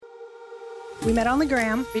We met on the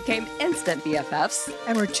gram, became instant BFFs,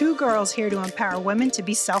 and we're two girls here to empower women to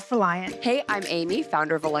be self-reliant. Hey, I'm Amy,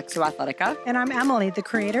 founder of Alexo Athletica. And I'm Emily, the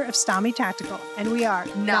creator of Stami Tactical. And we are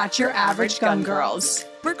not your average gun girls.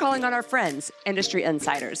 We're calling on our friends, industry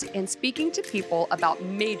insiders, and speaking to people about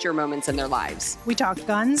major moments in their lives. We talk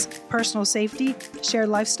guns, personal safety, shared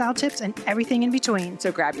lifestyle tips, and everything in between.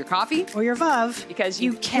 So grab your coffee or your VUV, because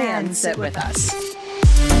you can sit with us.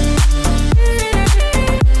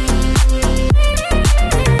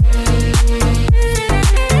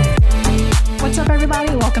 What's up,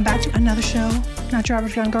 everybody? Welcome back to another show, Not Your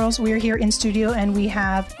Average Gun Girls. We are here in studio, and we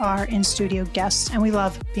have our in-studio guests, and we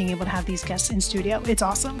love being able to have these guests in studio. It's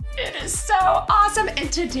awesome. It is so awesome. And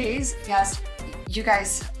today's guest, you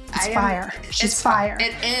guys... It's fire. She's fire.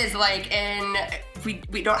 It is, and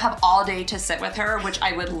we don't have all day to sit with her, which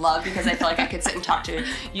I would love because I feel like I could sit and talk to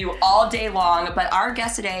you all day long. But our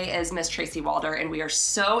guest today is Miss Tracy Walder, and we are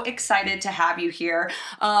so excited to have you here.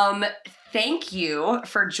 Thank you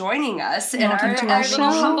for joining us in our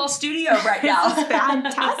little humble studio right now. This is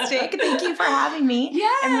fantastic. Thank you for having me.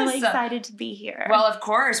 Yes. I'm really excited to be here. Well, of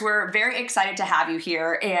course, we're very excited to have you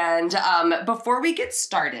here. And before we get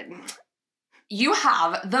started, you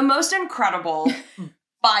have the most incredible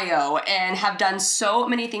bio and have done so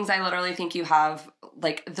many things. I literally think you have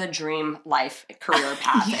like the dream life career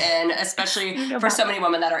path. Yeah. And especially for so many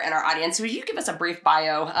women that are in our audience. Would you give us a brief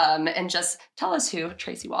bio and just tell us who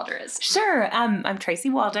Tracy Walder is? Sure. I'm Tracy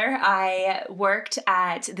Walder. I worked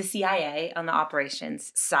at the CIA on the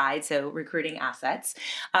operations side, so recruiting assets,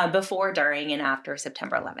 before, during, and after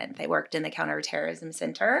September 11th. I worked in the Counterterrorism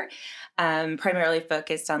Center, primarily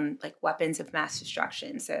focused on like weapons of mass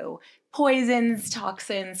destruction. So poisons,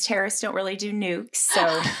 toxins, terrorists don't really do nukes. So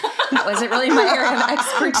that wasn't really my area of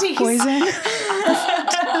expertise. Poison.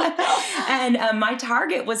 And my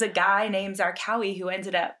target was a guy named Zarqawi who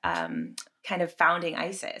ended up kind of founding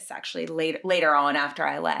ISIS actually later on after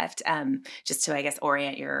I left, just to, I guess,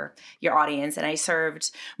 orient your audience. And I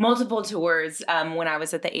served multiple tours when I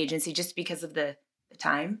was at the agency just because of the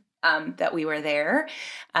time that we were there,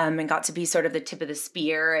 and got to be sort of the tip of the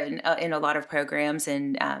spear in a lot of programs,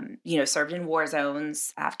 and served in war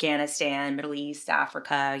zones, Afghanistan, Middle East,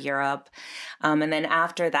 Africa, Europe, and then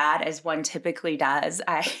after that, as one typically does,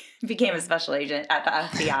 I became a special agent at the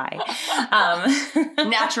FBI.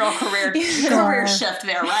 Natural career shift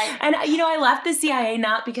there, right? And I left the CIA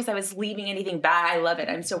not because I was leaving anything bad. I love it.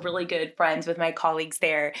 I'm still really good friends with my colleagues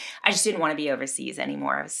there. I just didn't want to be overseas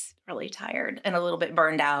anymore. I was really tired and a little bit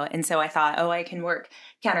burned out. And so I thought, I can work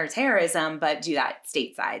counterterrorism, but do that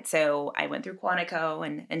stateside. So I went through Quantico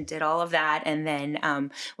and did all of that, and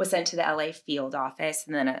then was sent to the LA field office,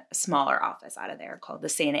 and then a smaller office out of there called the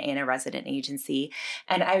Santa Ana Resident Agency.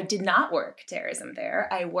 And I did not work terrorism there.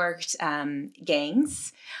 I worked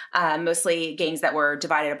gangs, mostly gangs that were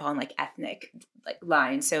divided upon like ethnic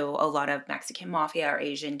lines. So a lot of Mexican mafia or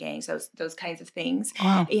Asian gangs, those kinds of things.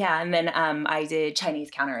 Wow. Yeah. And then I did Chinese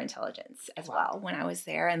counterintelligence as well when I was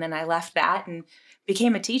there. And then I left that and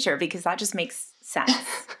became a teacher because that just makes sense.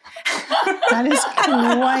 That is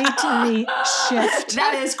quite the shift.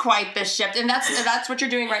 That is quite the shift. And that's what you're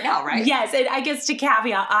doing right now, right? Yes. And I guess to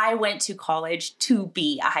caveat, I went to college to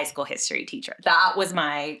be a high school history teacher. That was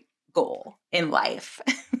my goal in life.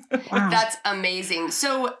 Wow. That's amazing.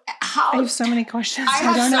 So I have so many questions. I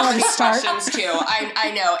don't know so where to many start. questions too.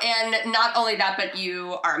 I know. And not only that, but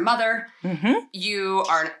you are a mother, you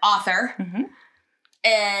are an author,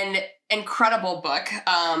 an incredible book,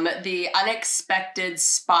 The Unexpected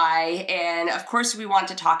Spy. And of course we want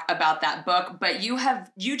to talk about that book, but you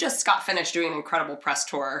just got finished doing an incredible press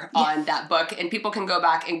tour on that book, and people can go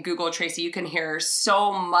back and Google Tracy. You can hear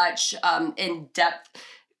so much in-depth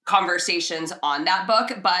conversations on that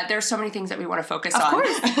book, but there's so many things that we want to focus on. Of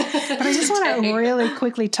course. But I just want to really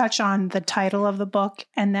quickly touch on the title of the book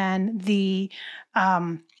and then the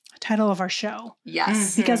title of our show.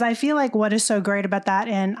 Yes. Because I feel like what is so great about that,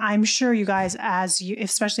 and I'm sure you guys,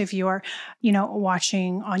 especially if you are,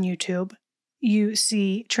 watching on YouTube, you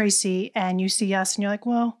see Tracy and you see us and you're like,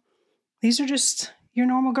 well, these are just your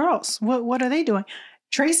normal girls. What are they doing?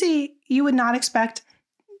 Tracy, you would not expect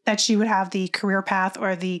that she would have the career path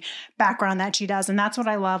or the background that she does. And that's what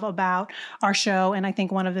I love about our show. And I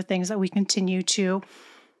think one of the things that we continue to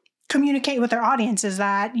communicate with our audience is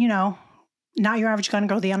that, Not Your Average Gun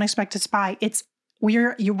Girl, The Unexpected Spy,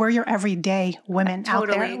 we're your everyday women out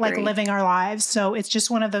there, like living our lives. So it's just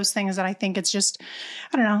one of those things that I think it's just,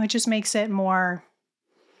 I don't know, it just makes it more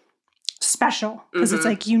special because it's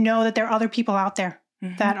like, that there are other people out there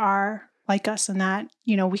that are like us and that,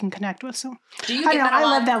 you know, we can connect with. So do you get that I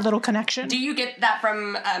love that little connection. Do you get that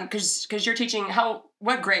from, because you're teaching,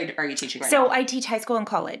 what grade are you teaching right now? So I teach high school and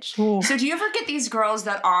college. Ooh. So do you ever get these girls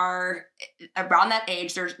that are around that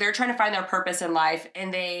age, they're trying to find their purpose in life,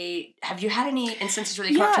 and have you had any instances where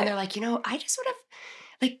they come up to you and they're like, you know, I just sort of,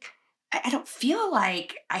 like, I don't feel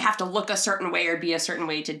like I have to look a certain way or be a certain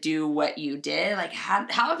way to do what you did. Like, how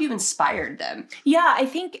have you inspired them? Yeah, I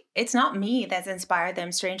think it's not me that's inspired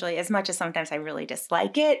them, strangely, as much as sometimes I really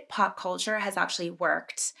dislike it. Pop culture has actually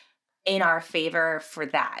worked in our favor for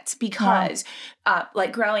that because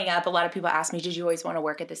like growing up, a lot of people ask me, did you always want to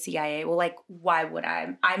work at the CIA? Well, like, why would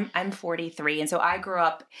I? I'm 43. And so I grew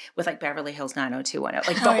up with like Beverly Hills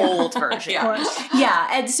 90210, like the old version. Yeah.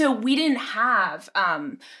 And so we didn't have,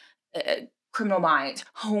 Criminal Minds,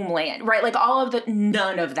 Homeland, right? Like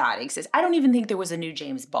none of that exists. I don't even think there was a new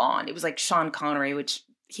James Bond. It was like Sean Connery, which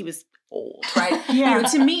he was old, right? Yeah. You know,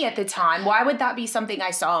 to me at the time, why would that be something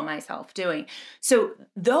I saw myself doing? So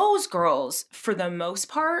those girls, for the most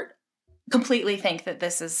part, completely think that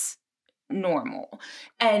this is normal.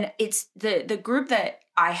 And it's the group that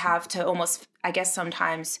I have to almost, I guess,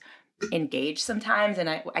 sometimes engage sometimes, and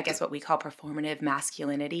I guess what we call performative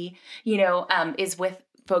masculinity, you know, is with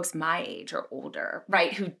folks my age or older,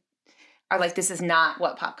 right? Who are like, this is not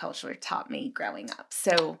what pop culture taught me growing up.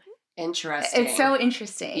 So interesting. It's so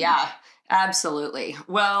interesting. Yeah, absolutely.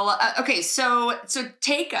 Well, okay. So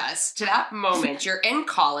take us to that moment. You're in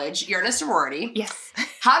college. You're in a sorority. Yes.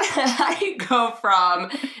 How do you go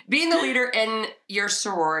from being the leader in your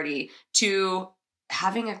sorority to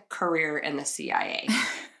having a career in the CIA?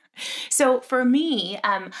 So for me,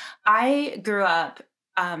 I grew up.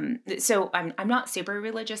 So I'm not super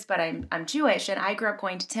religious, but I'm Jewish, and I grew up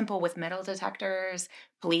going to temple with metal detectors,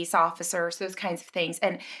 police officers, those kinds of things.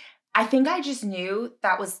 And I think I just knew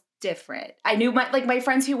that was different. I knew my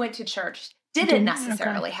friends who went to church didn't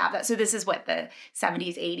necessarily have that. So this is what, the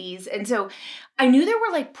 70s, 80s. And so I knew there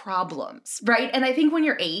were like problems, right? And I think when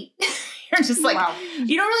you're 8, you're just like,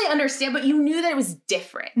 you don't really understand, but you knew that it was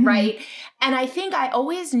different, right? And I think I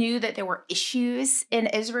always knew that there were issues in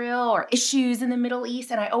Israel or issues in the Middle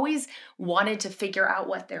East. And I always wanted to figure out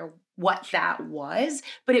what that was,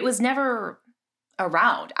 but it was never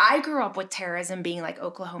around. I grew up with terrorism being like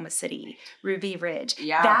Oklahoma City, Ruby Ridge.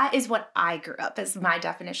 Yeah. That is what I grew up as my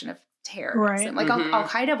definition of terrorism. Right. Like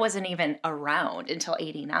Al-Qaeda wasn't even around until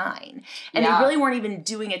 89. And they really weren't even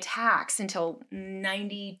doing attacks until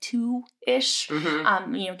 92-ish,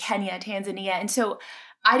 Kenya, Tanzania. And so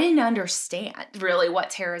I didn't understand really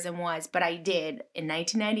what terrorism was, but I did in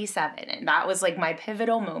 1997. And that was like my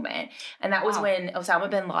pivotal moment. And that was when Osama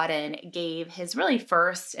bin Laden gave his really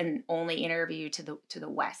first and only interview to the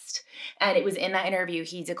West. And it was in that interview,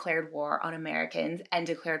 he declared war on Americans and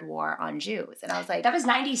declared war on Jews. And I was like, that was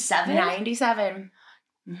 97? 97.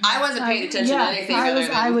 I wasn't paying attention to anything other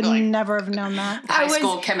than I would never have known that. High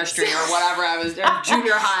school chemistry or whatever. I was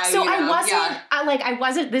junior high. So I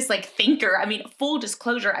wasn't this like thinker. I mean, full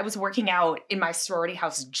disclosure, I was working out in my sorority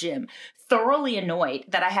house gym, thoroughly annoyed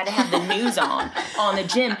that I had to have the news on the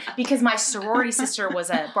gym because my sorority sister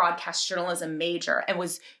was a broadcast journalism major and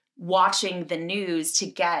was watching the news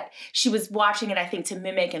she was watching it, I think, to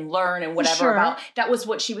mimic and learn and whatever about, that was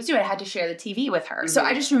what she was doing. I had to share the TV with her. So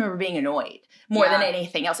I just remember being annoyed more than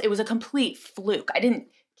anything else. It was a complete fluke. I didn't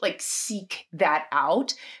like seek that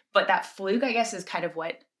out, but that fluke, I guess, is kind of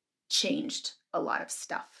what changed a lot of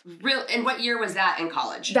stuff. Real. And what year was that in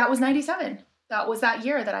college? That was 97. That was that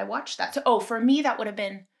year that I watched that. So, for me, that would have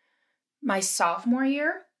been my sophomore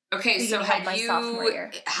year. Okay, so sophomore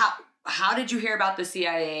year. How did you hear about the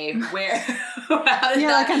CIA? Where?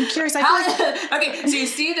 I'm curious. Okay, so you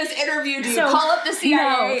see this interview. Do you call up the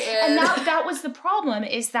CIA? And that was the problem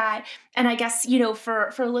is that, and I guess,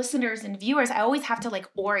 for listeners and viewers, I always have to like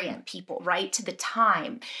orient people, right, to the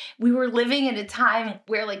time. We were living in a time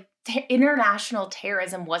where like international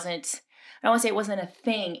terrorism wasn't, I don't want to say it wasn't a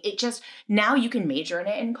thing. It just, now you can major in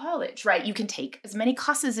it in college, right? You can take as many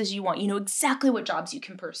classes as you want. You know exactly what jobs you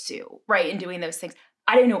can pursue, right, in doing those things.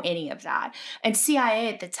 I didn't know any of that. And CIA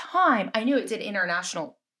at the time, I knew it did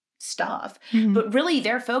international stuff, but really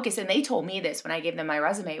their focus, and they told me this when I gave them my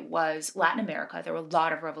resume, was Latin America. There were a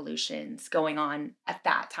lot of revolutions going on at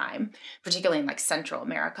that time, particularly in like Central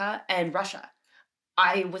America and Russia.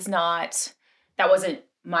 That wasn't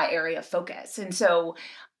my area of focus. And so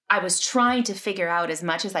I was trying to figure out as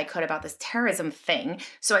much as I could about this terrorism thing.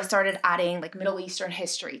 So I started adding like Middle Eastern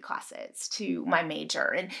history classes to my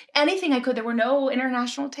major and anything I could. There were no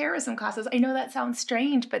international terrorism classes. I know that sounds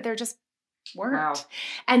strange, but there just worked. Wow.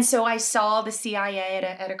 And so I saw the CIA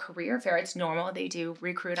at a career fair. It's normal. They do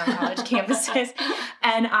recruit on college campuses.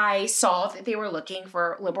 And I saw that they were looking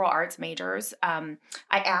for liberal arts majors. I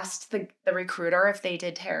asked the recruiter if they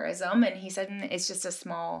did terrorism, and he said, it's just a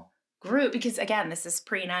small group because, again, this is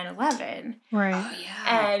pre 9/11. Right. Oh,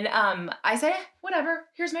 yeah. And I said, whatever,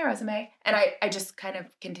 here's my resume. And I just kind of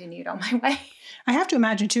continued on my way. I have to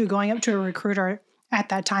imagine, too, going up to a recruiter at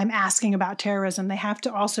that time asking about terrorism, they have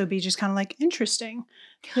to also be just kind of like, interesting.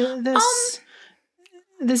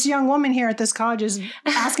 This young woman here at this college is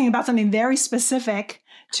asking about something very specific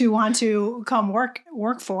to want to come work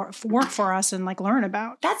for us and like learn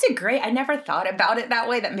about. That's I never thought about it that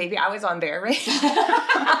way, that maybe I was on their radar.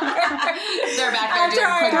 They're back there doing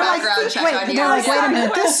a quick background check on you. They're like, wait a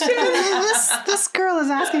minute, this girl is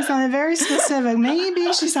asking something very specific.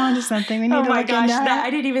 Maybe she's onto something. We need to look into that. I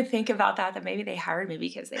didn't even think about that maybe they hired me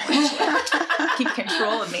because they wanted to keep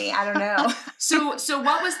control of me. I don't know. So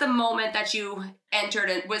what was the moment that you entered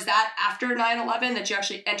in? Was that after 9/11 that you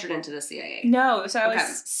actually entered into the CIA? No, so I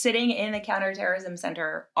was sitting in the Counterterrorism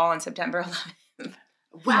Center on September 11th.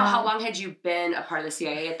 Wow, how long had you been a part of the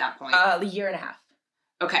CIA at that point? A year and a half.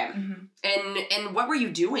 Okay. Mm-hmm. And what were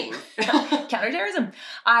you doing? Counterterrorism.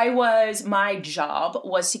 My job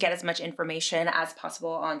was to get as much information as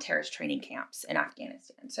possible on terrorist training camps in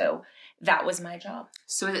Afghanistan. So that was my job.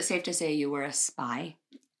 So is it safe to say you were a spy?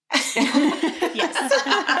 Yes.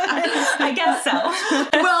 I guess so.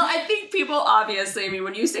 Well, I think people obviously,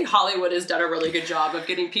 when you say Hollywood has done a really good job of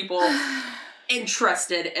getting people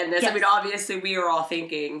interested in this. Yes. Obviously we were all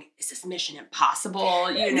thinking, is this Mission Impossible?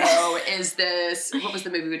 Is this, what was the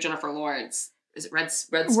movie with Jennifer Lawrence? Is it Red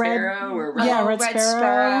Sparrow? Red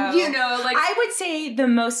Sparrow. I would say the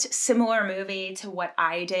most similar movie to what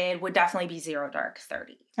I did would definitely be Zero Dark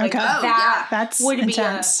 30. Okay. That's would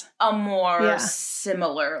intense. Be a more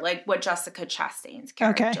similar, like what Jessica Chastain's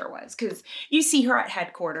character was. Because you see her at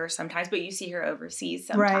headquarters sometimes, but you see her overseas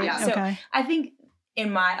sometimes. Right. So okay. I think,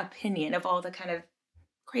 in my opinion, of all the kind of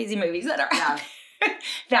crazy movies that are out,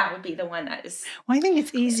 that would be the one that is. Well, I think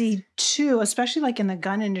it's easy too, especially like in the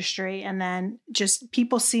gun industry. And then just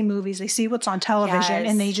people see movies, they see what's on television,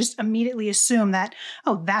 and they just immediately assume that,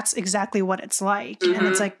 oh, that's exactly what it's like. Mm-hmm. And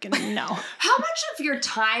it's like, no. How much of your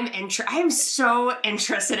time I am so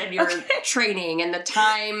interested in your training and the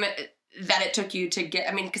time that it took you to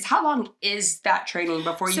get, because how long is that training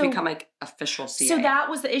before you become like official CIA? So that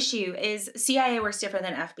was the issue, is CIA works different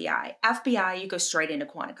than FBI. FBI, you go straight into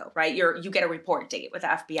Quantico, right? You get a report date with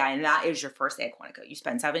FBI, and that is your first day at Quantico. You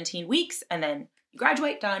spend 17 weeks, and then you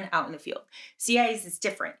graduate, done, out in the field. CIA's is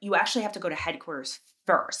different. You actually have to go to headquarters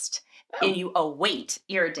first, and you await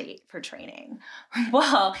your date for training.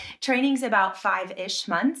 Well, training's about 5-ish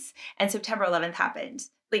months, and September 11th happened.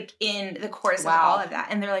 Like in the course of all of that.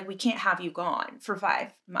 And they're like, we can't have you gone for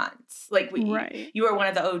 5 months. Like you were one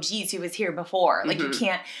of the OGs who was here before. Like you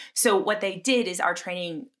can't. So what they did is our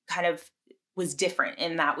training kind of was different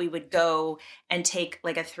in that we would go and take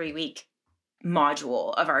like a 3-week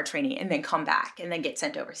module of our training and then come back and then get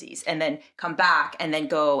sent overseas and then come back and then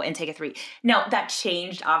go and take a 3. Now that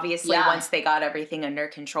changed obviously once they got everything under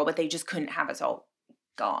control, but they just couldn't have us all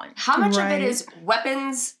gone. How much of it is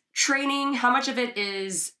weapons training? How much of it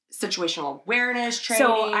is situational awareness training?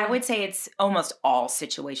 So I would say it's almost all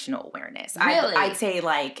situational awareness. Really? I'd say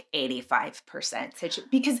like 85%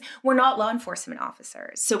 because we're not law enforcement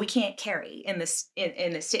officers, so we can't carry in this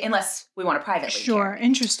unless we want to privately. Sure, carry.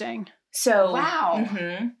 Interesting. So wow,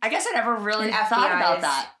 I guess I never really thought about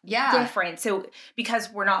that. Yeah, different. So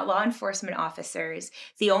because we're not law enforcement officers,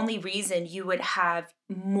 the only reason you would have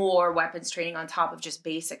more weapons training on top of just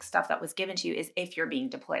basic stuff that was given to you is if you're being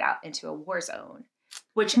deployed out into a war zone,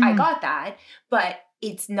 which I got that, but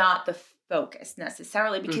it's not the focus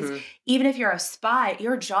necessarily, because even if you're a spy,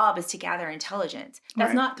 your job is to gather intelligence.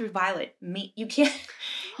 That's not through violent means. You can't.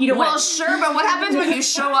 You don't. Well, sure, but what happens when you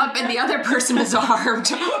show up and the other person is armed?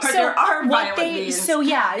 Or there are violent means. So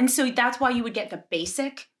and so that's why you would get the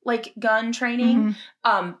basic like gun training.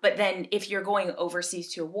 But then if you're going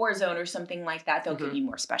overseas to a war zone or something like that, they'll give you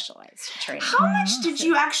more specialized training. How much did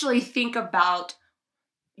you actually think about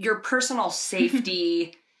your personal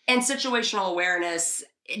safety and situational awareness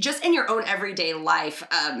just in your own everyday life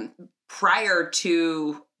prior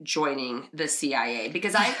to joining the CIA?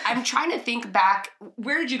 Because I'm trying to think back.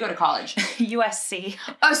 Where did you go to college? USC.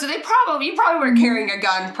 Oh, so you probably weren't carrying a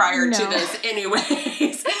gun prior to this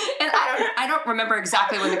anyways. And I don't remember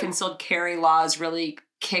exactly when the concealed carry laws really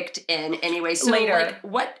kicked in anyway. So later.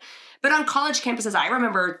 But on college campuses, I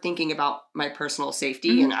remember thinking about my personal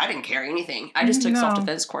safety, and I didn't carry anything. I just took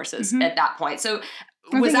self-defense courses at that point. So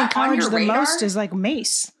was that on your radar? The most is like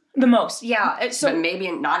mace. The most, yeah. So, but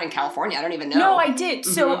maybe not in California. I don't even know. No, I did.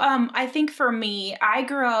 So I think for me, I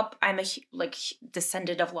grew up, I'm a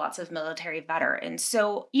descendant of lots of military veterans.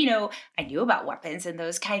 So, I knew about weapons and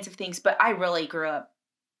those kinds of things, but I really grew up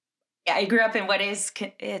in what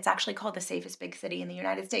it's actually called the safest big city in the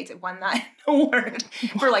United States. It won that award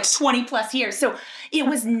for like 20 plus years. So it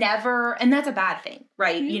was never, and that's a bad thing,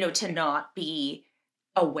 right? To not be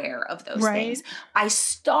aware of those things. I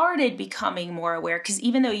started becoming more aware because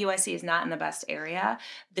even though USC is not in the best area,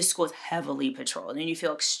 the school is heavily patrolled and you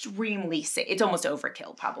feel extremely safe. It's almost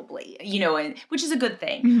overkill probably, and which is a good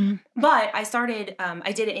thing. Mm-hmm. But I started,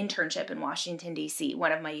 I did an internship in Washington, D.C.,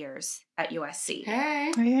 one of my years at USC.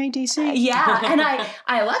 Hey, DC. Yeah. And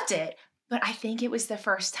I loved it. But I think it was the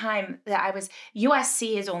first time that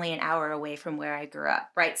USC is only an hour away from where I grew up,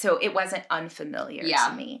 right? So it wasn't unfamiliar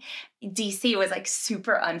to me. DC was like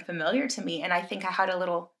super unfamiliar to me. And I think I had a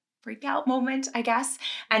little freak out moment, I guess.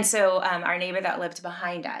 And so our neighbor that lived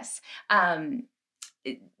behind us,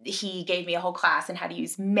 he gave me a whole class on how to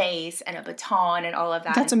use mace and a baton and all of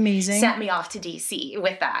that. That's amazing. Sent me off to DC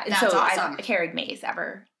with that. And That's so awesome. I carried mace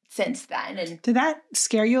ever since then. And did that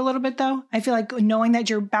scare you a little bit though? I feel like knowing that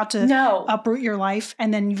you're about to uproot your life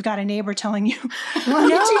and then you've got a neighbor telling you, let me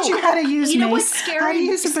teach you how to use mace. You know what scared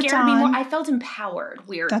me more? I felt empowered,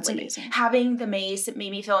 weirdly. That's amazing. Having the mace, it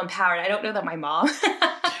made me feel empowered. I don't know that my mom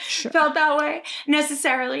felt that way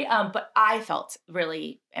necessarily, but I felt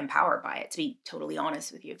really empowered by it, to be totally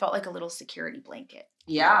honest with you. It felt like a little security blanket.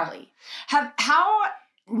 Yeah. Really.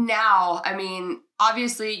 Now, I mean,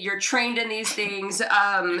 obviously you're trained in these things.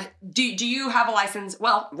 Do you have a license?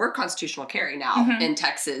 Well, we're constitutional carry now in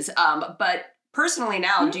Texas. But personally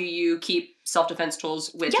now, do you keep self-defense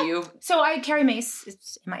tools with you? So I carry mace.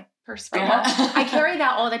 It's in my purse right now. I carry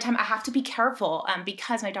that all the time. I have to be careful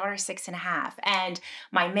because my daughter's 6.5 and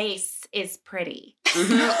my mace is pretty. Do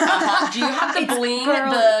you have the bling?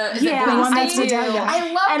 The bling one that's the gel.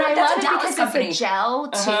 I love and that. I love it because it's a gel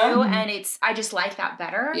too, and I just like that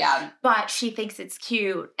better. Yeah. But she thinks it's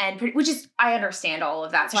cute and pretty, which is, I understand all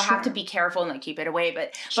of that, so I have to be careful and keep it away.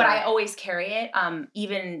 But I always carry it.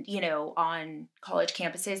 Even on college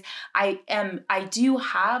campuses, I do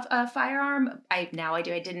have a firearm. I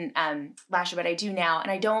didn't last year, but I do now, and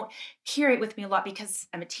I don't carry it with me a lot because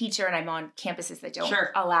I'm a teacher and I'm on campuses that don't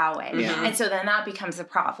allow it. Yeah. And so then that becomes a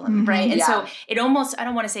problem, right? And so it almost, I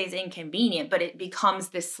don't want to say it's inconvenient, but it becomes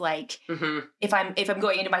this like, if I'm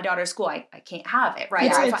going into my daughter's school, I can't have it,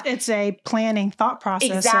 right? It's a planning thought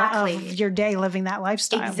process of your day, living that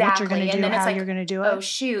lifestyle, what you're going to do, how you're going to do it. Oh,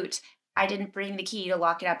 shoot. I didn't bring the key to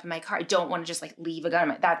lock it up in my car. I don't want to just like leave a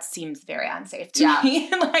gun. That seems very unsafe to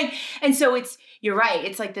me. And so you're right.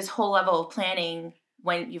 It's like this whole level of planning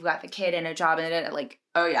when you've got the kid and a job and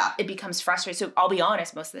it becomes frustrating. So I'll be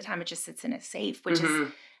honest, most of the time it just sits in a safe, which is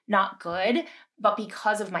not good. But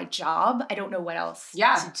because of my job, I don't know what else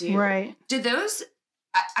to do. Right.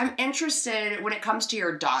 I'm interested when it comes to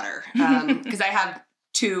your daughter, because I have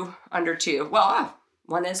 2 under 2. Well,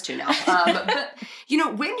 one is 2 now. But,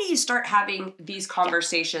 when do you start having these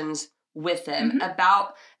conversations with them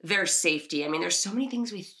about their safety? I mean, there's so many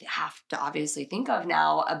things we have to obviously think of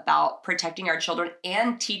now about protecting our children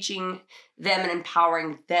and teaching them and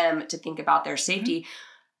empowering them to think about their safety.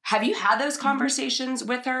 Have you had those conversations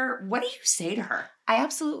with her? What do you say to her? I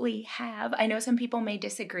absolutely have. I know some people may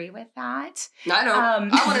disagree with that. I know.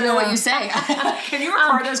 I want to know what you say. Can you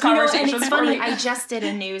record those conversations? And it's funny, I just did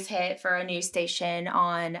a news hit for a news station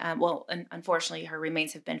on, unfortunately, her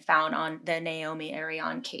remains have been found on the Naomi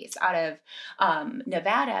Arion case out of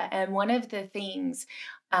Nevada. And one of the things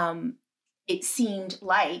it seemed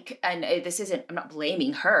like, and I'm not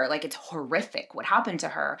blaming her, like it's horrific what happened to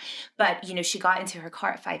her, but she got into her car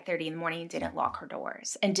at 5:30 in the morning and didn't lock her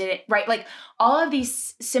doors and didn't, right? Like all of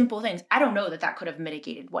these simple things. I don't know that could have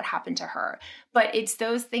mitigated what happened to her, but it's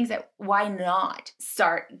those things that why not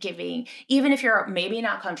start giving, even if you're maybe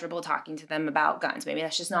not comfortable talking to them about guns, maybe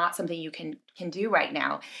that's just not something you can do right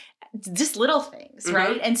now. Just little things,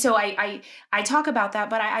 right? And so I talk about that,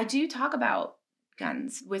 but I do talk about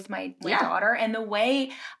guns with my daughter, and the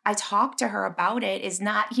way I talk to her about it is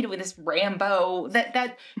not with this Rambo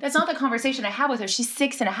that's not the conversation I have with her. She's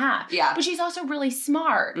 6.5, but she's also really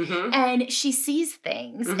smart and she sees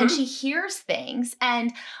things and she hears things,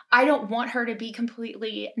 and I don't want her to be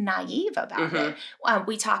completely naive about it.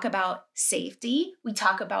 We talk about safety, we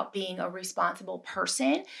talk about being a responsible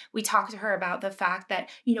person, we talk to her about the fact that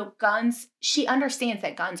guns, she understands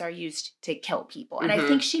that guns are used to kill people, and I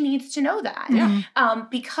think she needs to know that.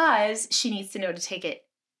 Because she needs to know to take it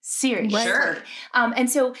seriously. Sure.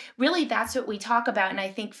 And so really that's what we talk about. And I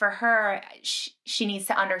think for her, she needs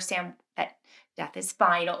to understand that death is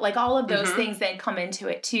final. Like all of those things then come into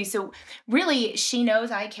it too. So really, she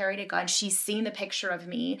knows I carried a gun. She's seen the picture of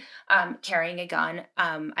me carrying a gun.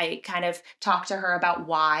 I kind of talked to her about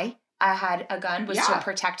why I had a gun was to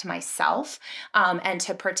protect myself and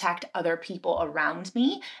to protect other people around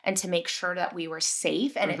me and to make sure that we were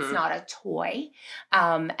safe and it's not a toy.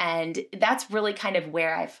 And that's really kind of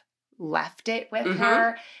where I've left it with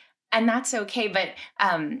her. And that's okay, but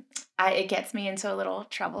it gets me into a little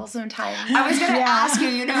trouble sometimes. I was going to ask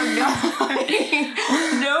you,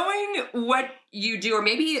 knowing what you do, or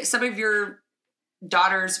maybe some of your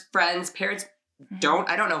daughter's friends, parents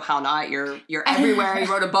I don't know how not. You're everywhere.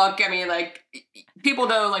 You wrote a book. I mean, like, people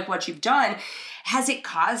know, like, what you've done. Has it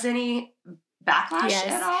caused any backlash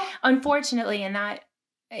at all? Unfortunately, and that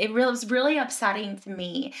was really upsetting to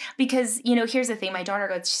me because, here's the thing. My daughter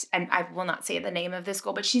goes, and I will not say the name of the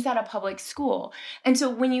school, but she's at a public school. And so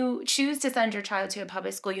when you choose to send your child to a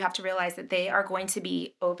public school, you have to realize that they are going to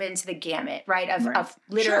be open to the gamut, right? Of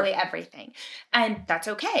literally everything. And that's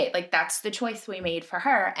okay. Like, that's the choice we made for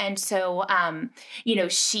her. And so,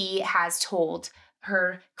 she has told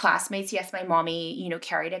her classmates, yes, my mommy,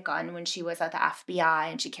 carried a gun when she was at the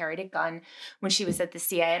FBI, and she carried a gun when she was at the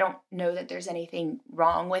CIA. I don't know that there's anything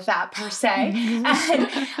wrong with that per se.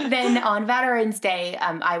 And then on Veterans Day,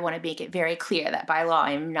 I want to make it very clear that by law,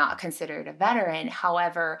 I'm not considered a veteran.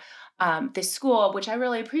 However, the school, which I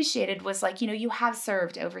really appreciated, was like, you have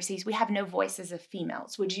served overseas. We have no voices of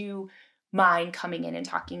females. Would you mind coming in and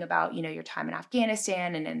talking about, your time in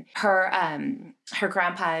Afghanistan? And then her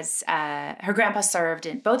grandpa served,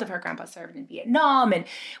 and both of her grandpas served in Vietnam and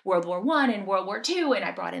World War I and World War II. And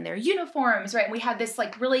I brought in their uniforms, right? And we had this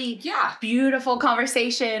like really beautiful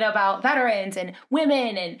conversation about veterans and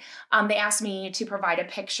women. And they asked me to provide a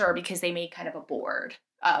picture because they made kind of a board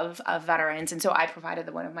of veterans. And so I provided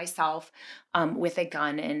the one of myself with a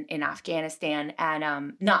gun in Afghanistan,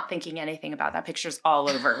 and not thinking anything about that. Picture's all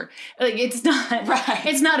over. Like, it's not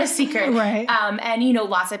it's not a secret. Right. And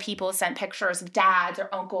lots of people sent pictures of dads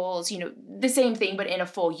or uncles, the same thing, but in a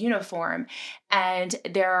full uniform. And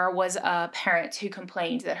there was a parent who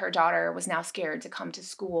complained that her daughter was now scared to come to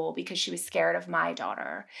school because she was scared of my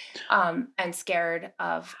daughter, and scared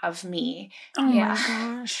of me. Oh my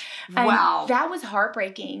gosh. And wow. That was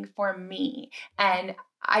heartbreaking for me. And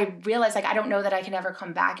I realized, like, I don't know that I can ever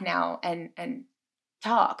come back now and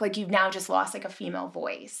talk. Like, you've now just lost like a female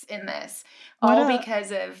voice in this,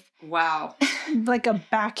 because of like a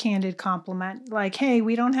backhanded compliment. Like, hey,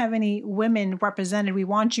 we don't have any women represented. We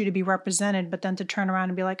want you to be represented, but then to turn around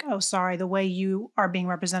and be like, oh, sorry, the way you are being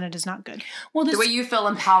represented is not good. Well, the way you feel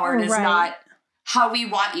empowered is not how we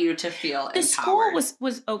want you to feel empowered. The school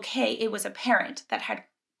was okay. It was a parent that had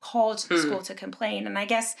called the school to complain. And I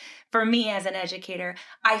guess for me as an educator,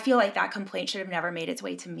 I feel like that complaint should have never made its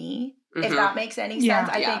way to me, if that makes any sense.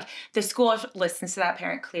 I think the school listens to that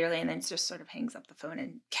parent clearly and then just sort of hangs up the phone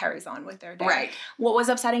and carries on with their day. Right. What was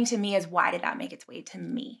upsetting to me is, why did that make its way to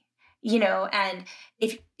me? And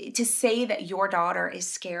if to say that your daughter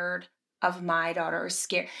is scared of my daughter, or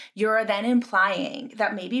scared, you're then implying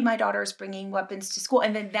that maybe my daughter is bringing weapons to school.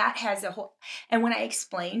 And then that has a whole, and when I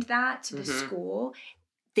explained that to the school,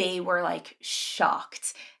 they were like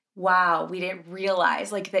shocked. Wow, we didn't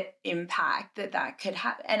realize like the impact that could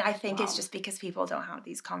have. And I think it's just because people don't have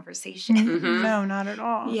these conversations. No, not at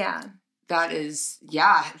all. Yeah. That is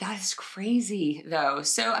crazy though.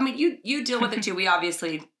 So, I mean, you deal with it too. We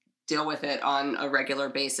obviously deal with it on a regular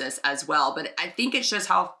basis as well. But I think it shows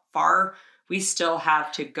how far we still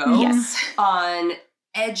have to go on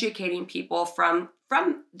educating people from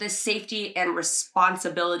the safety and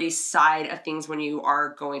responsibility side of things when you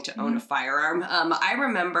are going to own a firearm. I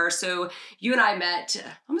remember, so you and I met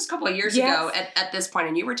almost a couple of years ago at this point,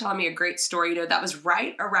 and you were telling me a great story. That was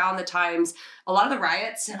right around the times a lot of the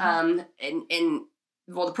riots and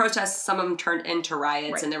the protests, some of them turned into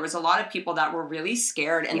riots, and there was a lot of people that were really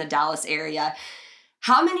scared in the Dallas area.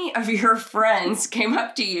 How many of your friends came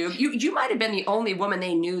up to you? You might have been the only woman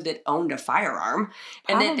they knew that owned a firearm,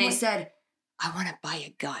 and that they said, I want to buy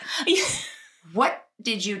a gun. What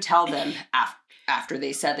did you tell them after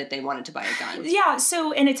they said that they wanted to buy a gun? Yeah,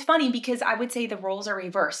 so, and it's funny because I would say the roles are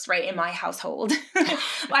reversed, right, in my household.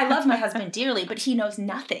 I love my husband dearly, but he knows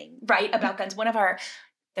nothing, right, about guns.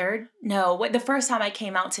 The first time I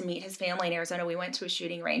came out to meet his family in Arizona, we went to a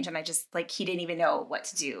shooting range, and I just, like, he didn't even know what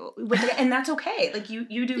to do with it. And that's okay. Like, you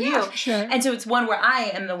do you. Sure. And so it's one where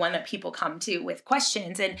I am the one that people come to with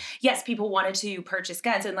questions. And yes, people wanted to purchase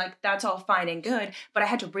guns, and like, that's all fine and good. But I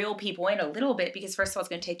had to reel people in a little bit because first of all, it's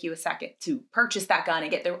going to take you a second to purchase that gun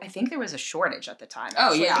and get there. I think there was a shortage at the time.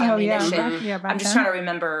 Oh, yeah. I'm just trying to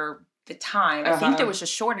remember the time. I think there was a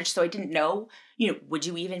shortage, so I didn't know, would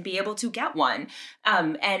you even be able to get one?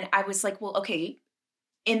 And I was like, well, okay,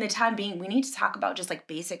 in the time being, we need to talk about just like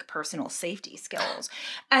basic personal safety skills.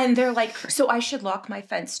 And they're like, so I should lock my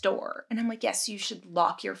fence door. And I'm like, yes, you should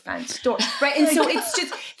lock your fence door. Right. And so it's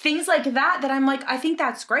just things like that I'm like, I think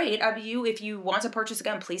that's great. If you want to purchase a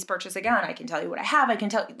gun, please purchase a gun. I can tell you what I have. I can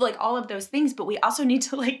tell like all of those things, but we also need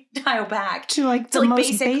to like dial back to like the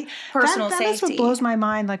most basic personal safety. That's what blows my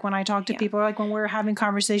mind. Like when I talk to people, like when we're having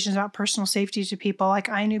conversations about personal safety to people, like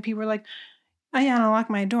I knew people were like, oh yeah, and I'll lock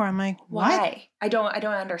my door. I'm like, what? Why? I don't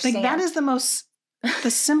understand. Like that is the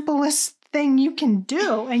simplest thing you can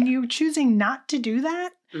do. And you choosing not to do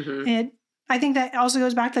that. Mm-hmm. I think that also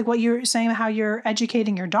goes back to like what you're saying about how you're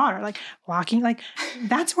educating your daughter, like locking, like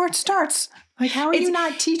that's where it starts. Like, how are you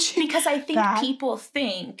not teaching? Because I think people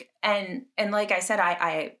think, and like I said,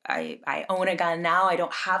 I own a gun now. I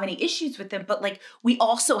don't have any issues with them, but like we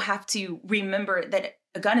also have to remember that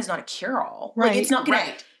a gun is not a cure-all. Right. Like it's not going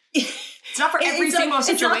to. It's not for every single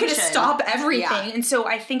situation. It's not going to stop everything. Yeah. And so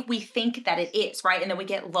I think we think that it is, right? And then we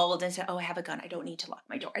get lulled into, oh, I have a gun. I don't need to lock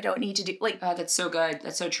my door. I don't need to do like. Oh, that's so good.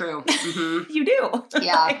 That's so true. Mm-hmm. You do.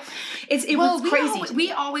 Yeah. It was crazy.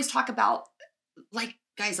 We always talk about like,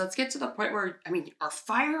 guys, let's get to the point where, I mean, our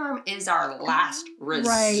firearm is our last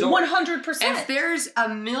resort. Right. 100%. If there's a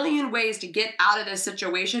million ways to get out of this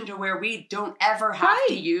situation to where we don't ever have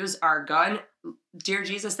to use our gun, dear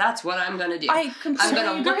Jesus, that's what I'm going to do. I'm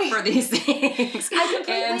going to look for these things. I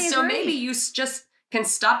completely and so agree. maybe you just can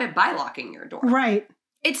stop it by locking your door. Right.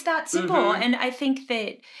 It's that simple. Mm-hmm. And I think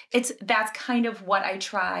that that's kind of what I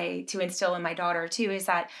try to instill in my daughter too, is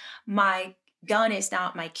that my gun is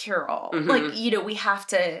not my cure-all. Mm-hmm. Like, we have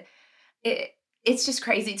to, it's just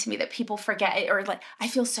crazy to me that people forget it, or like, I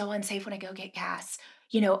feel so unsafe when I go get gas.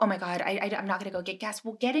 Oh my God, I'm not going to go get gas.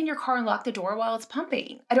 Well, get in your car and lock the door while it's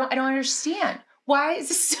pumping. I don't understand. Why is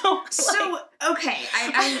this so? Okay.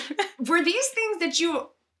 I were these things that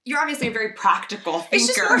you're obviously a very practical thinker. It's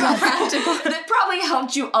just more practical. That probably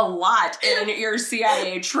helped you a lot in your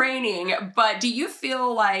CIA training. But do you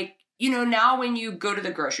feel like, now when you go to the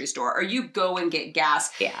grocery store or you go and get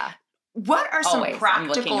gas, what are some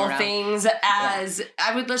practical things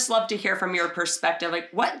I would just love to hear from your perspective. Like,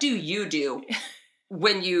 what do you do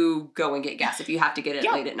when you go and get gas if you have to get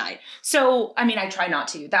it late at night? So, I mean, I try not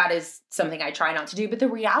to. That is something I try not to do. But the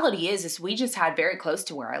reality is we just had very close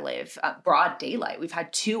to where I live, broad daylight. We've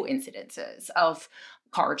had 2 incidences of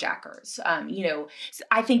carjackers. So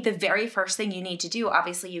I think the very first thing you need to do,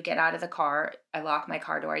 obviously you get out of the car, I lock my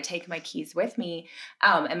car door, I take my keys with me,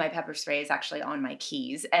 and my pepper spray is actually on my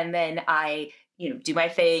keys. And then I, do my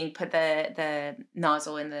thing, put the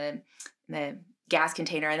nozzle in the gas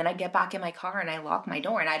container, and then I get back in my car and I lock my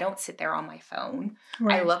door, and I don't sit there on my phone.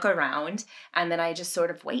 Right. I look around and then I just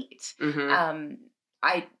sort of wait. Mm-hmm.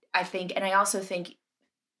 I think, and I also think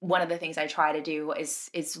one of the things I try to do is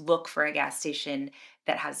look for a gas station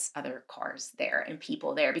that has other cars there and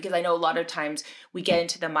people there, because I know a lot of times we get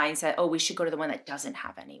into the mindset, oh, we should go to the one that doesn't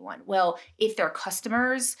have anyone. Well, if they're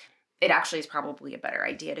customers, it actually is probably a better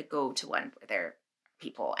idea to go to one where they're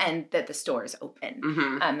people and that the store is open.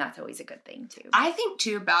 Mm-hmm. That's always a good thing too. I think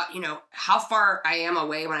too about, how far I am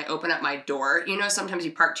away when I open up my door. Sometimes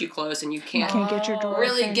you park too close and you can't get your door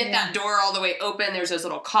really open, get that door all the way open. There's those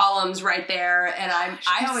little columns right there. And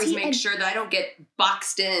I always make sure that I don't get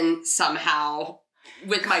boxed in somehow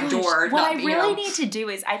with my door. What I really need to do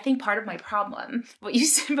is, I think part of my problem, what you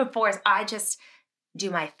said before, is I just do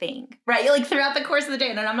my thing, right? Like throughout the course of the day,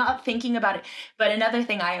 and I'm not thinking about it. But another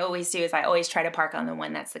thing I always do is I always try to park on the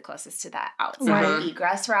one that's the closest to that outside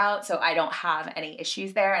egress route, so I don't have any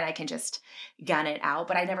issues there and I can just gun it out.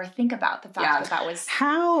 But I never think about the fact that was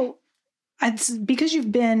how. It's because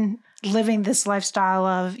you've been living this lifestyle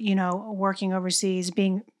of, working overseas,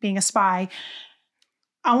 being a spy.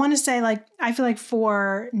 I want to say, like, I feel like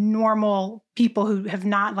for normal people who have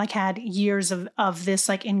not like had years of this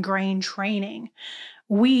like ingrained training,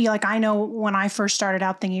 I know when I first started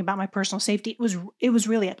out thinking about my personal safety, it was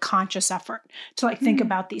really a conscious effort to like think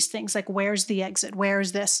about these things. Like, where's the exit?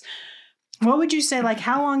 Where's this? What would you say, like,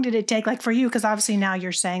 how long did it take, like, for you? Because obviously now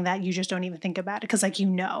you're saying that you just don't even think about it because, like,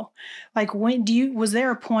 like, was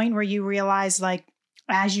there a point where you realized, like,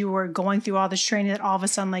 as you were going through all this training, that all of a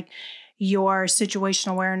sudden, like, your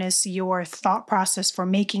situational awareness, your thought process for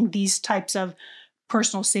making these types of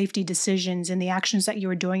personal safety decisions and the actions that you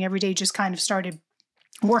were doing every day just kind of started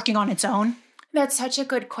working on its own? That's such a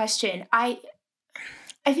good question. I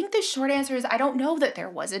think the short answer is I don't know that there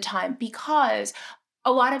was a time, because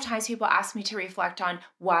a lot of times people ask me to reflect on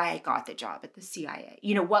why I got the job at the CIA,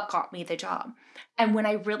 what got me the job. And when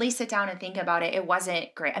I really sit down and think about it, it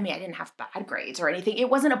wasn't great. I mean, I didn't have bad grades or anything. It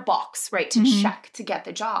wasn't a box, right, to check to get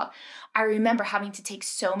the job. I remember having to take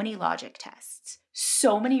so many logic tests,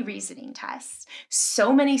 so many reasoning tests,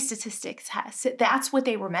 so many statistics tests. That's what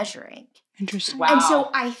they were measuring. Interesting. Wow. And so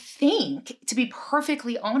I think, to be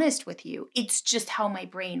perfectly honest with you, it's just how my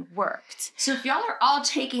brain worked. So if y'all are all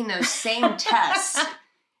taking those same tests,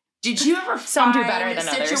 did you ever Some do find better than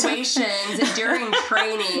others. situations during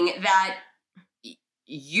training that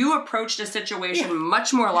you approached a situation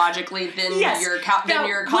much more logically than your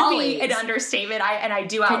colleagues? Would be an understatement. I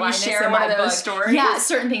do outline this in my book. Can you share one of those stories? Yeah,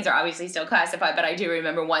 certain things are obviously still classified, but I do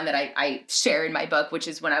remember one that I share in my book, which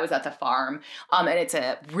is when I was at the farm. And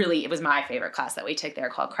it was my favorite class that we took there,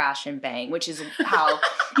 called Crash and Bang, which is how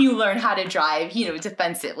you learn how to drive,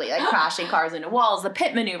 defensively, like crashing cars into walls, the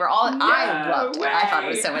pit maneuver, I loved it. I thought it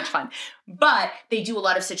was so much fun. But they do a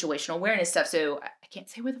lot of situational awareness stuff. So I can't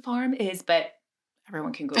say where the farm is, but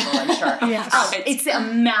everyone can Google, I'm sure. Yes. It's a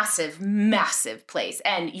massive, massive place.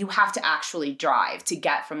 And you have to actually drive to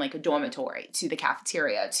get from like a dormitory to the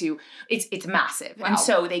cafeteria it's massive. Wow. And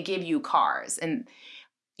so they give you cars and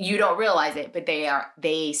you don't realize it, but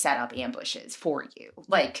they set up ambushes for you,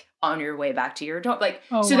 like on your way back to your dorm. Like,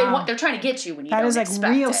 they're trying to get you when you don't expect it. That is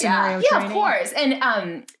like real scenario training. Yeah, of course.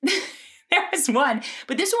 And, there was one,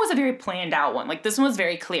 but this one was a very planned out one. Like this one was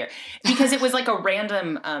very clear because it was like a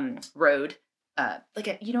random road. Like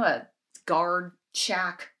a guard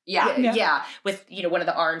shack. Yeah. With, one of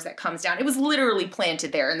the arms that comes down. It was literally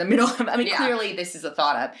planted there in the middle of, clearly this is a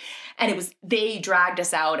thought up. And they dragged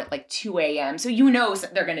us out at like 2 a.m. So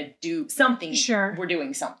they're going to do something. Sure. We're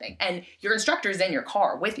doing something. And your instructor's in your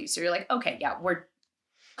car with you. So you're like, okay, yeah, we're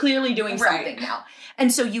clearly doing something now.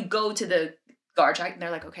 And so you go to the guard shack and they're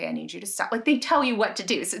like, okay, I need you to stop. Like they tell you what to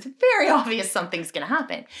do. So it's very obvious something's going to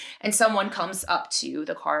happen. And someone comes up to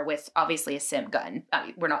the car with obviously a sim gun.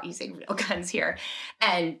 We're not using real guns here.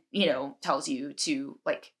 And, tells you to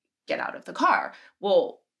like get out of the car.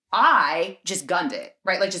 Well, I just gunned it,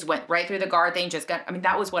 right? Like just went right through the guard thing,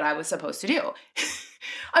 that was what I was supposed to do.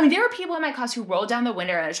 There were people in my class who rolled down the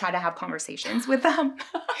window and I tried to have conversations with them.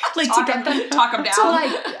 Like talk to get them down.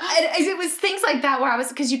 It was things like that where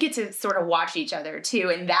because you get to sort of watch each other too.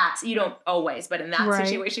 And you don't always, but in that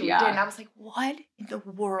situation we did. And I was like, what in the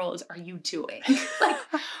world are you doing? Like,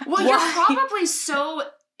 you're probably so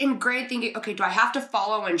ingrained thinking, okay, do I have to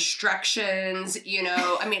follow instructions?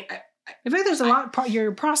 I feel like there's a lot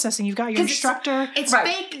you're processing. You've got your instructor. It's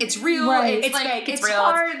fake. It's real. Right. It's fake. It's real.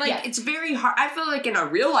 Hard. It's very hard. I feel like in a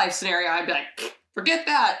real life scenario, I'd be like, forget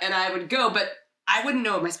that. And I would go, but I wouldn't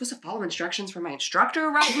know. Am I supposed to follow instructions from my instructor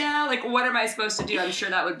right now? Like, what am I supposed to do? I'm sure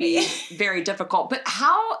that would be very difficult. But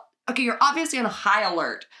you're obviously on a high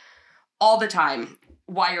alert all the time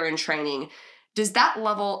while you're in training. Does that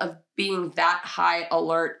level of being that high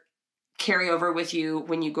alert carry over with you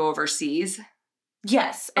when you go overseas?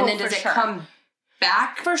 Yes. And then does it come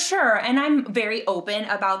back? For sure. And I'm very open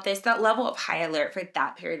about this. That level of high alert for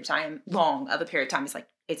that period of time, long of a period of time, is like,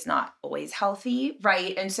 it's not always healthy,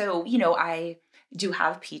 right? And so, I do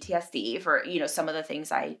have PTSD for, some of the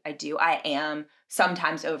things I do. I am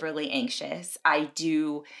sometimes overly anxious. I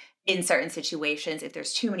do, in certain situations, if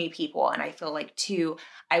there's too many people and I feel like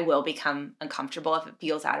I will become uncomfortable if it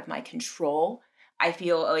feels out of my control. I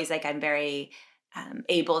feel always like I'm very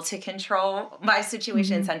able to control my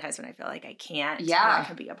situation. Mm-hmm. Sometimes when I feel like I can't, that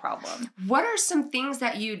can be a problem. What are some things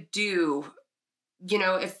that you do,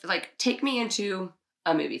 if take me into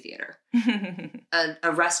a movie theater,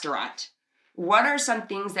 a restaurant. What are some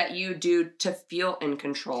things that you do to feel in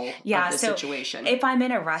control of the situation? If I'm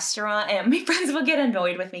in a restaurant, and my friends will get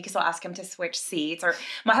annoyed with me because I'll ask them to switch seats, or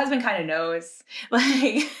my husband kind of knows,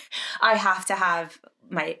 like I have to have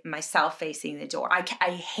myself facing the door. I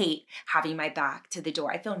hate having my back to the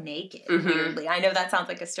door. I feel naked, weirdly. I know that sounds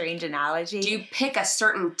like a strange analogy. Do you pick a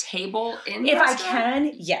certain table in the restaurant? If I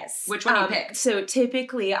can, yes. Which one do you pick? So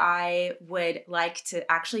typically I would like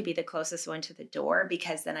to actually be the closest one to the door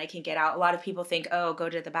because then I can get out. A lot of people think, oh, go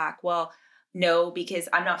to the back. Well, no, because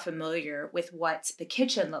I'm not familiar with what the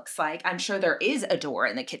kitchen looks like. I'm sure there is a door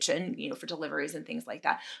in the kitchen, for deliveries and things like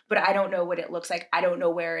that. But I don't know what it looks like. I don't know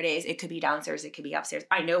where it is. It could be downstairs. It could be upstairs.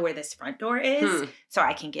 I know where this front door is, so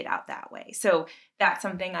I can get out that way. So that's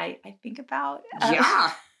something I think about.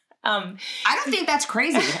 I don't think that's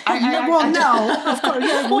crazy. No, of course.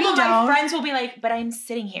 My friends will be like, but I'm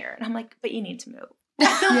sitting here. And I'm like, but you need to move.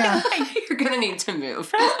 Yeah. You're going to need to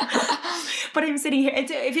move. But I'm sitting here.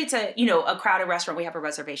 If it's a crowded restaurant, we have a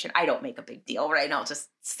reservation. I don't make a big deal, right? And I'll just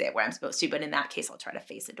sit where I'm supposed to. But in that case, I'll try to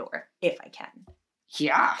face a door if I can.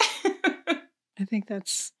 Yeah. I think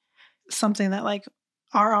that's something that like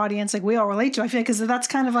our audience, like we all relate to. I feel because that's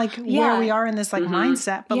kind of like where we are in this like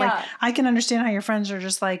mindset. But like I can understand how your friends are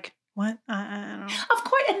just like, what? I don't know. Of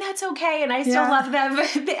course, and that's okay. And I still love them,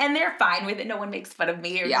 and they're fine with it. No one makes fun of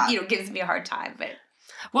me or gives me a hard time. But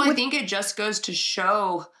I think it just goes to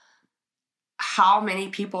show how many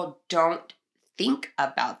people don't think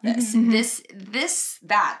about this. Mm-hmm.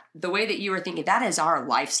 That the way that you were thinking, that is our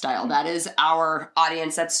lifestyle. That is our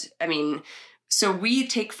audience. So we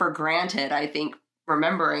take for granted, I think,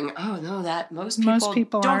 remembering, oh no, that most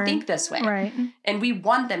people don't think this way. Right. And we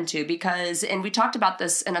want them to because, and we talked about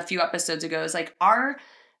this in a few episodes ago, is like our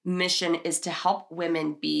mission is to help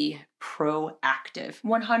women be proactive.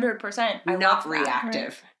 100%. Not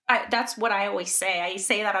reactive. Right. That's what I always say. I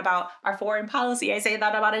say that about our foreign policy. I say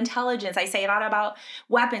that about intelligence. I say that about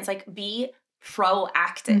weapons. Like, be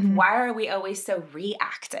proactive. Mm-hmm. Why are we always so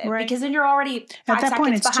reactive? Right. Because then you're already 5 at that seconds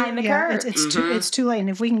point, it's behind the curve. It's too late. And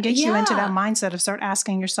if we can get you into that mindset of start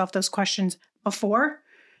asking yourself those questions before,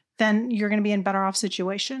 then you're going to be in a better off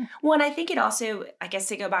situation. Well, and I think it also, I guess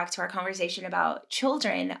to go back to our conversation about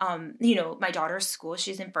children, my daughter's school,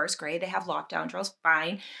 she's in 1st grade. They have lockdown drills,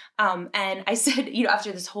 fine. And I said,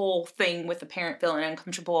 after this whole thing with the parent feeling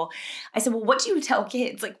uncomfortable, I said, well, what do you tell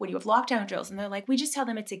kids like when you have lockdown drills? And they're like, we just tell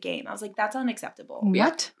them it's a game. I was like, that's unacceptable.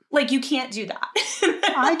 What? Like, you can't do that.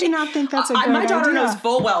 I do not think that's a good idea. My daughter knows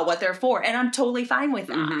full well what they're for, and I'm totally fine with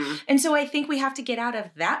that. Mm-hmm. And so I think we have to get out of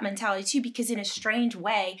that mentality too, because in a strange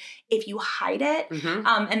way, if you hide it,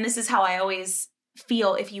 and this is how I always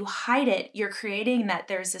feel, if you hide it, you're creating that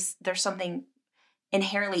there's something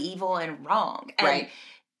inherently evil and wrong. And right.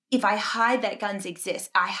 If I hide that guns exist,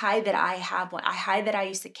 I hide that I have one, I hide that I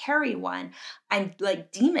used to carry one, I'm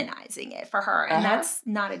like demonizing it for her. And that's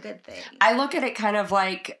not a good thing. I look at it kind of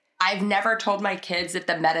like, I've never told my kids that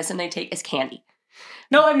the medicine they take is candy.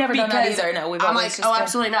 No, I've never done that either. No, I'm like,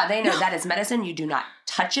 absolutely not. They know that is medicine. You do not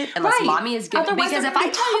touch it unless mommy is giving it. Because if I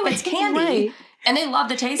tell you it's candy, and they love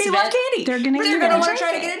the taste of it. They love candy. They're going to want to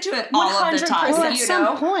try to get into it all of the time. Well, at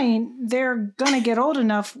some point, they're going to get old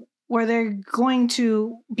enough where they're going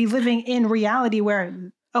to be living in reality where,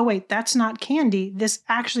 oh, wait, that's not candy. This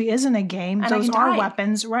actually isn't a game. And those are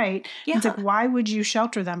weapons, right? Yeah. It's like, why would you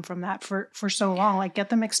shelter them from that for so long? Like, get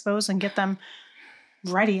them exposed and get them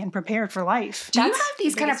ready and prepared for life. Do you have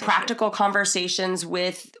these kind of practical conversations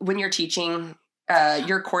with when you're teaching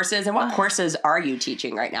your courses? And what courses are you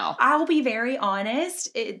teaching right now? I'll be very honest.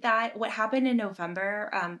 That what happened in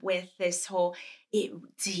November with this whole, it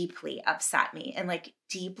deeply upset me and like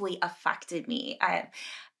deeply affected me. And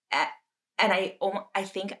I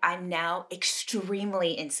think I'm now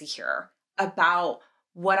extremely insecure about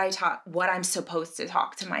what I'm supposed to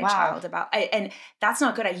talk to my child about. And that's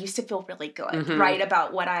not good. I used to feel really good, right,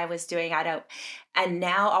 about what I was doing. And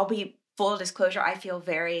now I'll be full disclosure. I feel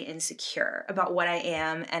very insecure about what I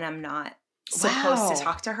am and I'm not supposed to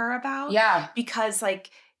talk to her about. Yeah. Because like,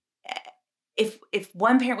 if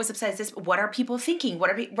one parent was upset at this, what are people thinking?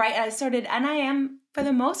 Right? And I am for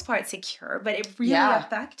the most part secure, but it really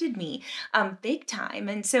affected me big time.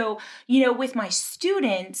 And so, with my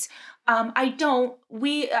students, so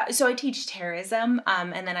I teach terrorism,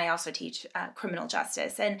 and then I also teach criminal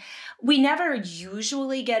justice. And we never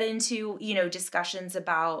usually get into, discussions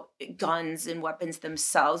about guns and weapons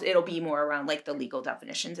themselves. It'll be more around like the legal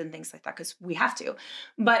definitions and things like that, because we have to.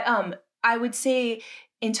 But I would say,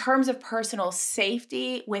 in terms of personal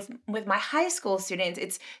safety with my high school students,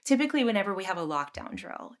 it's typically whenever we have a lockdown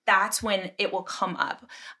drill, that's when it will come up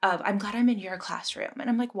of, I'm glad I'm in your classroom. And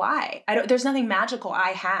I'm like, why? There's nothing magical I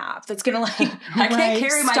have that's going to like, I can't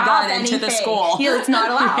carry my gun into the school. It's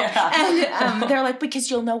not allowed. And they're like,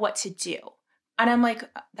 because you'll know what to do. And I'm like,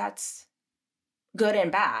 that's good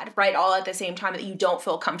and bad, right? All at the same time, that you don't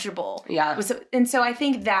feel comfortable. Yeah. And so I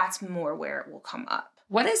think that's more where it will come up.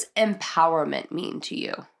 What does empowerment mean to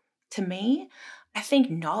you? To me, I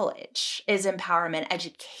think knowledge is empowerment.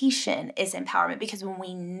 Education is empowerment, because when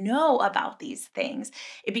we know about these things,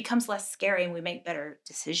 it becomes less scary and we make better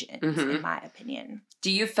decisions, in my opinion.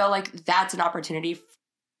 Do you feel like that's an opportunity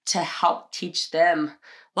to help teach them,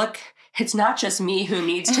 look, it's not just me who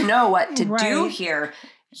needs to know what to do here.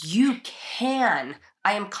 You can.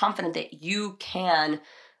 I am confident that you can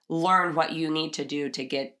learn what you need to do to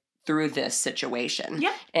get through this situation.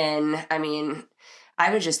 Yep. And I mean,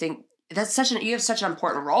 I would just think you have such an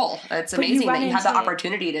important role. It's amazing that you have the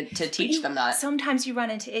opportunity to teach them that. Sometimes you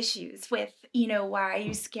run into issues with, why are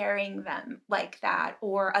you scaring them like that?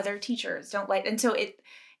 Or other teachers don't like, and so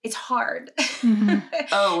it's hard.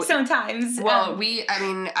 Oh, sometimes. Well,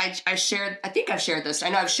 I think I've shared this. I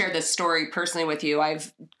know I've shared this story personally with you.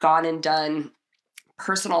 I've gone and done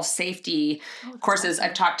personal safety courses.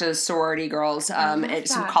 I've talked to sorority girls at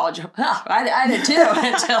some college. I did too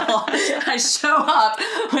until I show up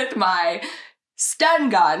with my stun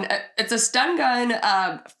gun. It's a stun gun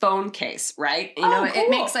phone case, right? You know, cool. It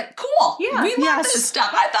makes like, cool. Yeah. We love this stuff.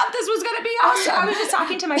 I thought this was going to be awesome. I was just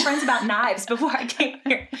talking to my friends about knives before I came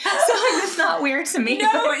here. So like, it's not weird to me.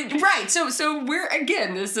 No, right. So we're,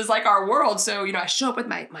 again, this is like our world. So, you know, I show up with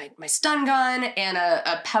my stun gun and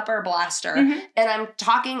a pepper blaster. And I'm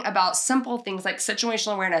talking about simple things like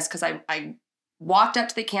situational awareness because I walked up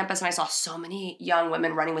to the campus and I saw so many young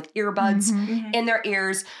women running with earbuds in their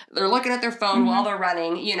ears. They're looking at their phone while they're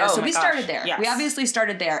running, you know. So we started there. Yes. We obviously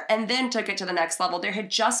started there and then took it to the next level. There had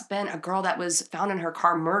just been a girl that was found in her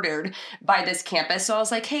car murdered by this campus. So I was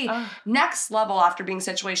like, hey, next level after being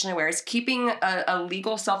situationally aware is keeping a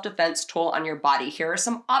legal self-defense tool on your body. Here are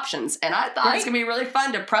some options. And I thought it's going to be really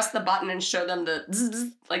fun to press the button and show them the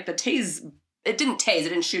zzz, like the tase. It didn't tase, it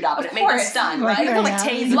didn't shoot out, but it made them stun, right? Like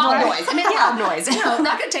tase. Loud noise. It made loud noise. I'm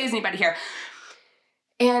not going to tase anybody here.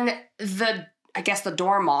 And I guess the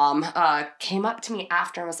dorm mom came up to me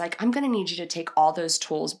after and was like, I'm going to need you to take all those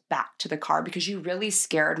tools back to the car because you really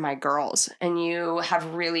scared my girls and you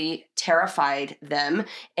have really terrified them.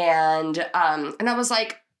 And I was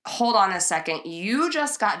like, hold on a second. You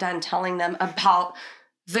just got done telling them about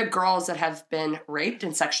the girls that have been raped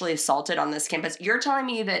and sexually assaulted on this campus. You're telling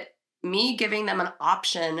me that me giving them an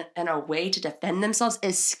option and a way to defend themselves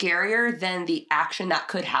is scarier than the action that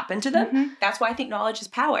could happen to them. That's why I think knowledge is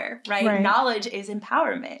power, right? Knowledge is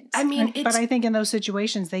empowerment. I mean, but I think in those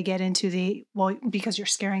situations they get into because you're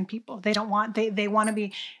scaring people. They don't want, they want to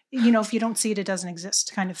be, you know, if you don't see it, it doesn't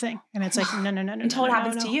exist kind of thing. And it's like, no. Until it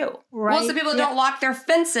happens to you. Right. Well, so people don't lock their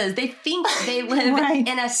fences. They think they live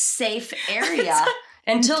in a safe area.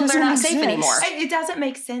 Until they're not safe anymore. It doesn't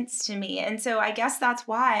make sense to me. And so I guess that's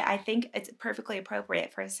why I think it's perfectly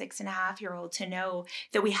appropriate for a 6.5-year-old to know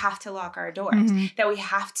that we have to lock our doors, that we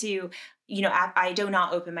have to, you know, I do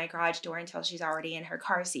not open my garage door until she's already in her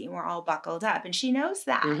car seat and we're all buckled up. And she knows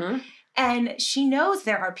that. And she knows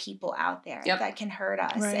there are people out there that can hurt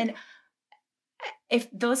us. Right. And if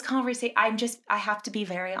those conversations, I have to be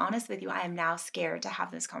very honest with you. I am now scared to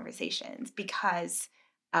have those conversations because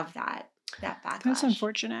of that backlash. That's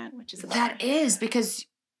unfortunate. That is, because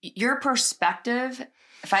your perspective,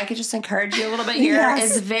 if I could just encourage you a little bit here,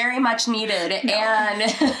 is very much needed.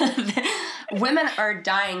 And women are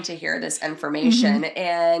dying to hear this information.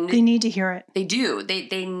 And they need to hear it. They do.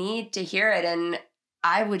 They need to hear it. And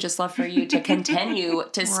I would just love for you to continue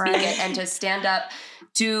to speak it and to stand up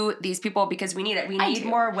to these people because we need it. We need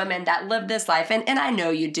more women that live this life. And I know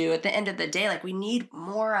you do. At the end of the day, like, we need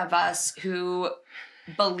more of us who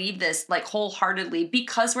believe this like wholeheartedly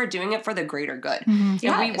because we're doing it for the greater good. And we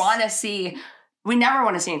never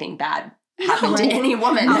want to see anything bad happen to any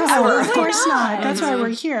woman. No, of course not. That's why we're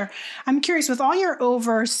here. I'm curious, with all your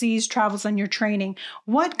overseas travels and your training,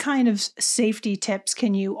 what kind of safety tips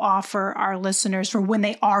can you offer our listeners for when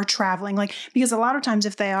they are traveling? Like, because a lot of times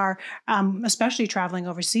if they are, especially traveling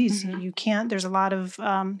overseas, you can't, there's a lot of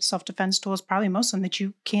self-defense tools, probably most of them that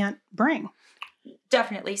you can't bring.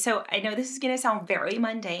 Definitely. So I know this is going to sound very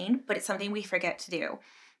mundane, but it's something we forget to do.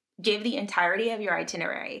 Give the entirety of your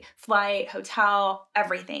itinerary, flight, hotel,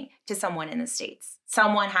 everything to someone in the States.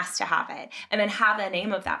 Someone has to have it. And then have the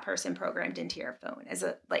name of that person programmed into your phone as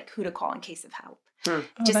a, like, who to call in case of help.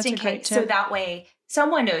 Just in case. So that way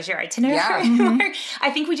someone knows your itinerary. I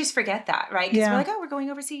think we just forget that, right? Because we're like, oh, we're going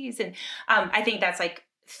overseas. And I think that's like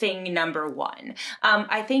thing number one.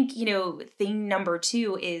 I think, you know, thing number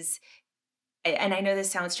two is, and I know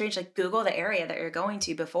this sounds strange, like Google the area that you're going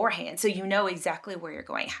to beforehand so you know exactly where you're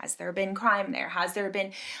going. Has there been crime there? Has there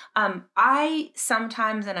been, I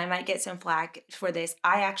sometimes, and I might get some flack for this,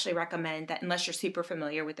 I actually recommend that unless you're super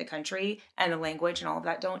familiar with the country and the language and all of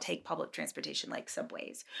that, don't take public transportation like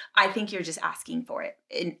subways. I think you're just asking for it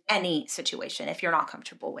in any situation if you're not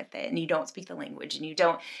comfortable with it and you don't speak the language and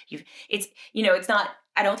it's not,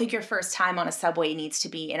 I don't think your first time on a subway needs to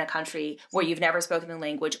be in a country where you've never spoken the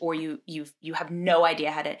language or you have no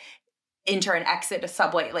idea how to enter and exit a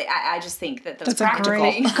subway. Like I just think that those practical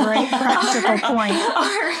things, great practical point,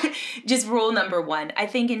 are just rule number one. I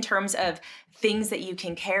think in terms of things that you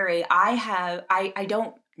can carry, I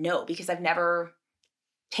don't know because I've never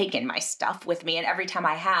taken my stuff with me. And every time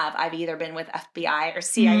I have, I've either been with FBI or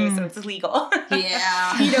CIA, so it's illegal.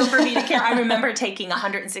 Yeah. You know, for me to carry. I remember taking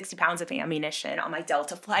 160 pounds of ammunition on my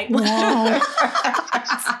Delta flight.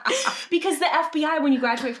 Because the FBI, when you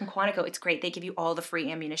graduate from Quantico, it's great. They give you all the free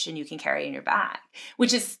ammunition you can carry in your bag,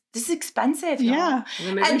 this is expensive. Yeah.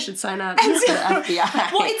 Well, maybe we should sign up for the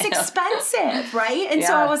FBI. Well, it's expensive, right? And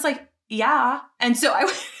so I was like, yeah. And so I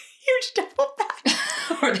was huge duffel bag.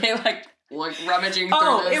 Were they like rummaging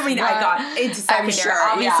through this? I mean, I got into secondary, sure,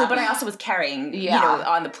 obviously, yeah. but I also was carrying,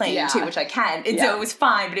 on the plane too, which I can. And so it was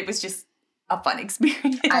fine, but it was just a fun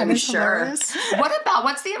experience. I'm sure.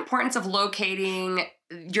 What's the importance of locating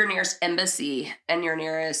your nearest embassy and your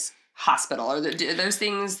nearest hospital? Are those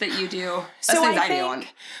things that you do? So I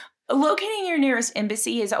think locating your nearest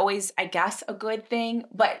embassy is always, I guess, a good thing.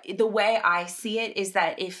 But the way I see it is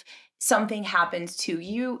that if something happens to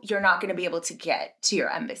you, you're not going to be able to get to your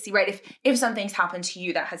embassy, right? If something's happened to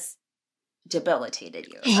you that has debilitated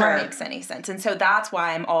you, if that makes any sense. And so that's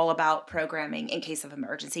why I'm all about programming in case of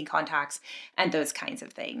emergency contacts and those kinds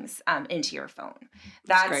of things into your phone.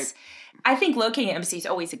 That's great. I think locating an embassy is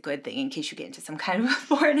always a good thing in case you get into some kind of a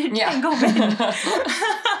foreign entanglement.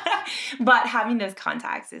 But having those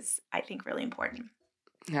contacts is, I think, really important.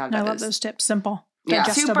 Yeah, I love those tips. Simple. Yeah.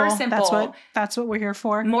 Super simple. That's what we're here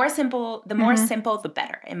for. More simple. The more simple, the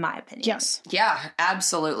better, in my opinion. Yes. Yeah,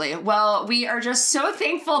 absolutely. Well, we are just so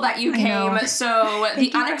thankful that you came. So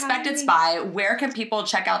The Unexpected Spy, where can people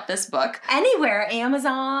check out this book? Anywhere.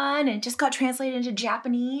 Amazon. And just got translated into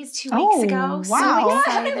Japanese 2 weeks ago. Wow.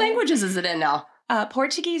 How many languages is it in now?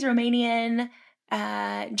 Portuguese, Romanian,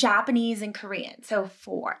 Japanese, and Korean. So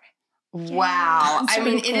 4. Wow. I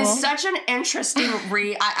mean, it is such an interesting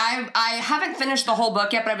read. I haven't finished the whole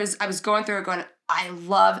book yet, but I was going through it going, I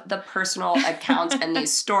love the personal accounts and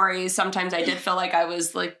these stories. Sometimes I did feel like I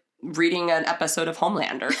was like reading an episode of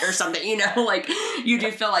Homelander or something, like you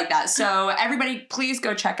do feel like that. So everybody, please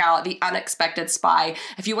go check out The Unexpected Spy.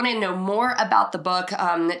 If you want to know more about the book,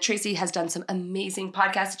 Tracy has done some amazing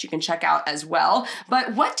podcasts that you can check out as well.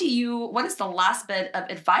 But what is the last bit of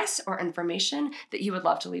advice or information that you would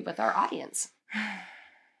love to leave with our audience?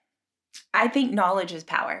 I think knowledge is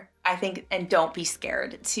power. And don't be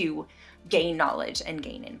scared to gain knowledge and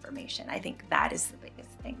gain information. I think that is the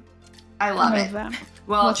biggest thing. I love it. That.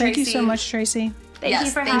 Well, thank you so much, Tracy. Thank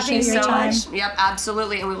you for having me so much. Yep,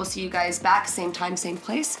 absolutely. And we will see you guys back, same time, same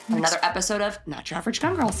place, for another episode of Not Your Average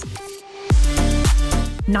Gun Girls.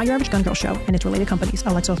 Not Your Average Gun Girl Show and its related companies,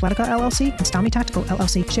 Alexa Athletica LLC and Stami Tactical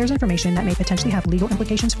LLC, shares information that may potentially have legal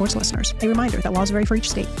implications for its listeners. A reminder that laws vary for each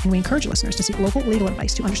state, and we encourage listeners to seek local legal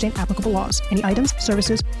advice to understand applicable laws. Any items,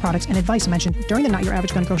 services, products, and advice mentioned during the Not Your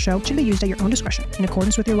Average Gun Girl Show should be used at your own discretion in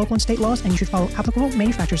accordance with your local and state laws, and you should follow applicable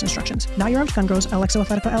manufacturer's instructions. Not Your Average Gun Girls, Alexa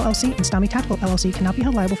Athletica LLC, and Stami Tactical LLC cannot be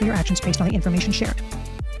held liable for your actions based on the information shared.